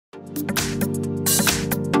Hi,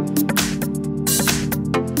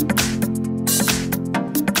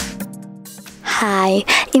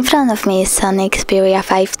 in front of me is SONY Xperia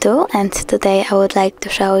 5.2 and today I would like to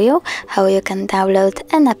show you how you can download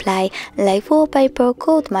and apply live wallpaper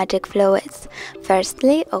called Magic Fluids.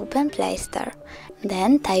 Firstly, open Play Store,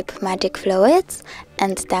 then type Magic Fluids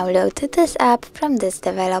and download this app from this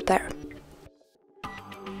developer.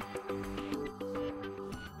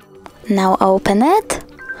 Now open it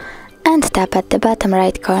and tap at the bottom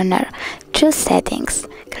right corner. Choose Settings,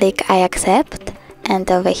 click I accept, and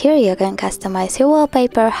over here you can customize your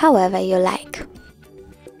wallpaper however you like.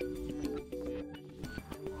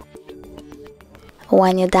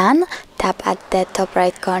 When you're done, tap at the top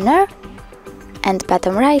right corner and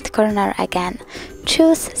bottom right corner again.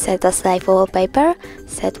 Choose Set as Live Wallpaper,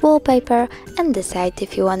 Set Wallpaper, and decide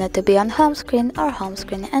if you want it to be on home screen or home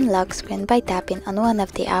screen and lock screen by tapping on one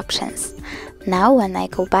of the options. Now when I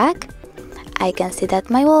go back, I can see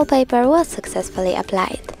that my wallpaper was successfully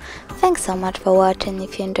applied. Thanks so much for watching.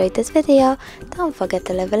 If you enjoyed this video, don't forget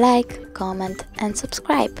to leave a like, comment and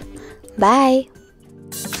subscribe. Bye!